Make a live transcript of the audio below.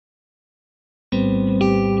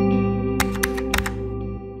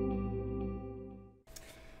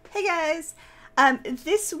Hey guys!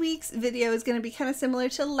 This week's video is going to be kind of similar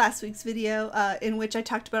to last week's video in which I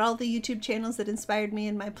talked about all the YouTube channels that inspired me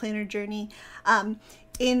in my planner journey.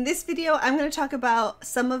 In this video, I'm going to talk about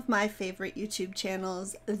some of my favorite YouTube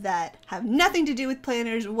channels that have nothing to do with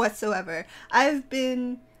planners whatsoever. I've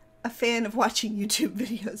been a fan of watching YouTube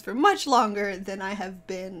videos for much longer than I have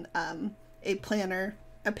been a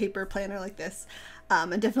paper planner like this,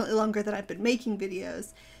 and definitely longer than I've been making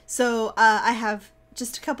videos. So I have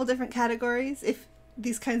just a couple different categories. If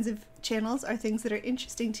these kinds of channels are things that are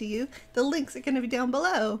interesting to you, the links are going to be down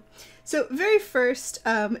below. So very first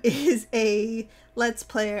is a Let's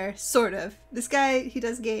Player, sort of. This guy, he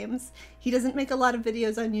does games. He doesn't make a lot of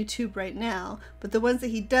videos on YouTube right now, but the ones that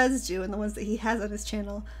he does do and the ones that he has on his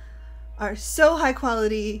channel are so high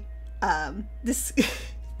quality. His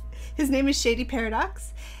name is Shady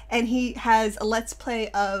Paradox, and he has a Let's Play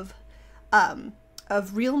of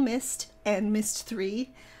Real Myst and Myst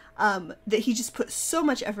 3 that he just put so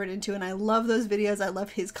much effort into, and I love those videos. I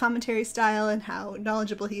love his commentary style and how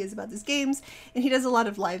knowledgeable he is about these games, and he does a lot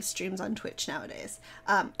of live streams on Twitch nowadays.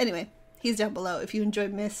 Anyway, he's down below. If you enjoy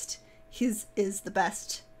Myst, his is the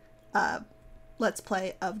best Let's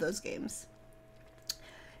Play of those games.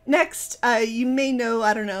 Next, you may know,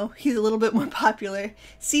 I don't know, he's a little bit more popular.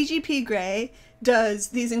 CGP Grey does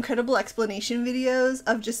these incredible explanation videos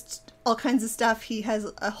of just all kinds of stuff. He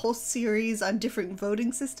has a whole series on different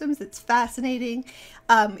voting systems that's fascinating.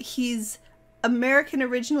 He's American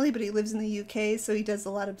originally, but he lives in the UK, so he does a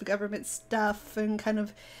lot of government stuff and kind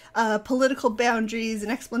of political boundaries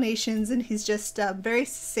and explanations, and he's just very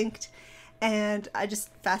succinct and just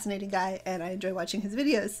fascinating guy, and I enjoy watching his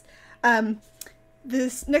videos.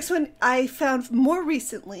 This next one I found more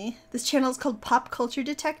recently. This channel is called Pop Culture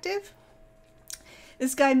Detective.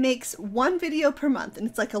 This guy makes one video per month, and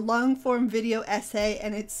it's like a long form video essay,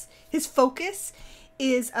 and his focus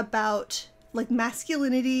is about like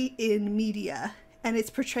masculinity in media and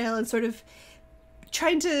its portrayal and sort of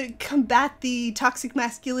trying to combat the toxic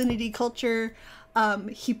masculinity culture.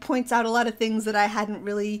 He points out a lot of things that I hadn't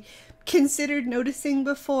really considered noticing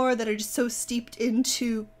before that are just so steeped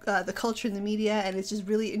into the culture and the media, and it's just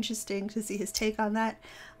really interesting to see his take on that.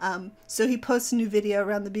 So he posts a new video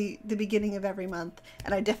around the beginning of every month,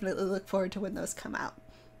 and I definitely look forward to when those come out.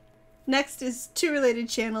 Next is two related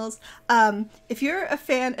channels. If you're a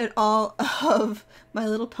fan at all of My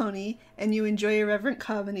Little Pony and you enjoy irreverent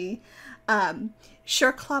comedy,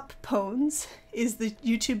 Sherklop Pones is the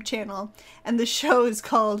YouTube channel, and the show is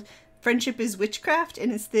called Friendship is Witchcraft,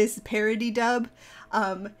 and it's this parody dub.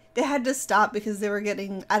 They had to stop because they were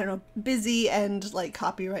getting, I don't know, busy and like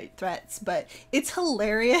copyright threats, but it's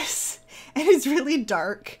hilarious and it's really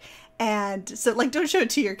dark. And so like, don't show it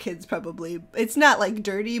to your kids probably. It's not like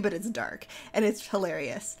dirty, but it's dark and it's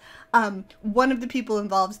hilarious. One of the people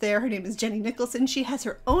involved there, her name is Jenny Nicholson. She has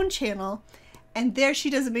her own channel, and there she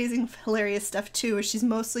does amazing, hilarious stuff too, where she's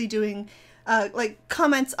mostly doing like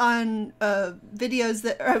comments on videos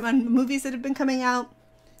that are on movies that have been coming out.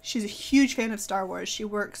 She's a huge fan of Star Wars. She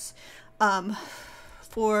works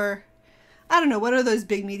for, I don't know, what are those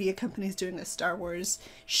big media companies doing a Star Wars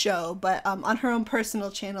show, but on her own personal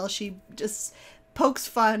channel she just pokes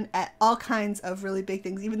fun at all kinds of really big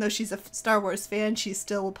things. Even though she's a Star Wars fan, she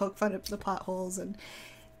still will poke fun at the plot holes, and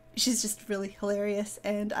she's just really hilarious,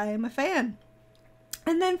 and I am a fan.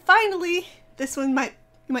 And then finally, this one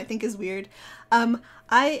you might think is weird. I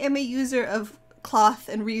am a user of cloth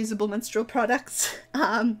and reusable menstrual products.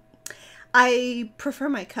 I prefer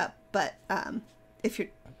my cup, but if you're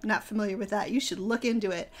not familiar with that, you should look into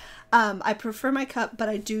it. I prefer my cup, but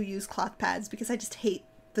I do use cloth pads because I just hate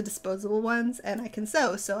the disposable ones, and I can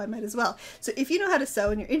sew, so I might as well. So if you know how to sew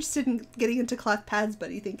and you're interested in getting into cloth pads, but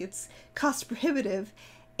you think it's cost prohibitive,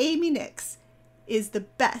 Amy Nix is the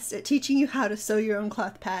best at teaching you how to sew your own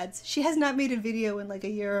cloth pads. She has not made a video in like a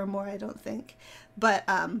year or more, I don't think, but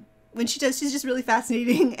when she does, she's just really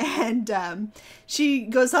fascinating, and she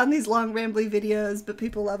goes on these long rambly videos, but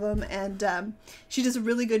people love them, and she does a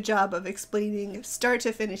really good job of explaining start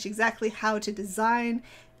to finish exactly how to design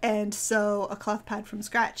and sew a cloth pad from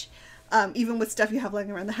scratch, even with stuff you have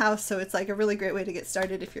lying around the house. So it's like a really great way to get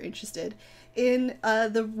started if you're interested in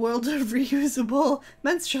the world of reusable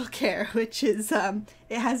menstrual care, which is,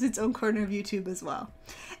 it has its own corner of YouTube as well.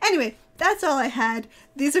 Anyway, that's all I had.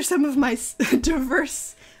 These are some of my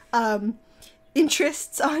diverse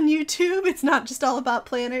interests on YouTube. It's not just all about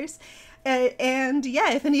planners. And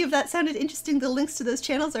yeah, if any of that sounded interesting, the links to those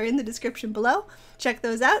channels are in the description below. Check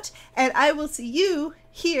those out, and I will see you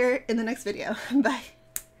here in the next video.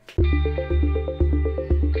 Bye.